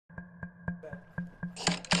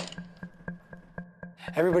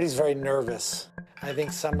Everybody's very nervous. I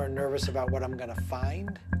think some are nervous about what I'm gonna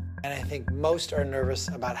find, and I think most are nervous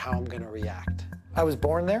about how I'm gonna react. I was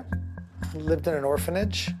born there, lived in an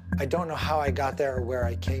orphanage. I don't know how I got there or where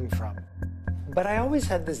I came from. But I always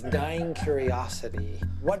had this dying curiosity.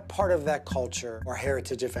 What part of that culture, or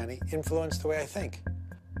heritage, if any, influenced the way I think?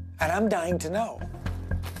 And I'm dying to know.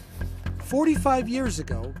 45 years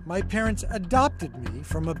ago, my parents adopted me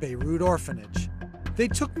from a Beirut orphanage. They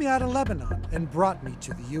took me out of Lebanon and brought me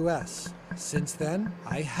to the US. Since then,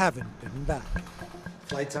 I haven't been back.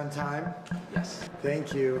 Flight's on time? Yes.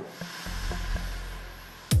 Thank you.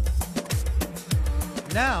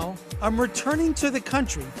 Now, I'm returning to the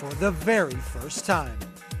country for the very first time.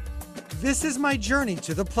 This is my journey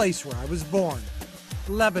to the place where I was born,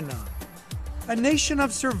 Lebanon, a nation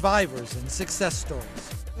of survivors and success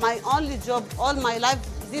stories. My only job all my life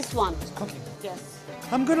is this one. Cooking. Yes.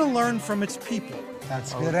 I'm gonna learn from its people,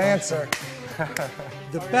 That's a good answer.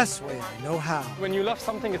 the best way I know how, When you love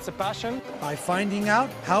something, it's a passion. by finding out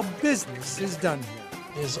how business is done here.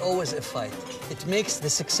 There's always a fight. It makes the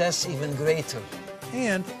success even greater.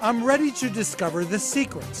 And I'm ready to discover the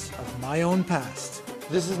secrets of my own past.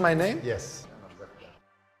 This is my name? Yes.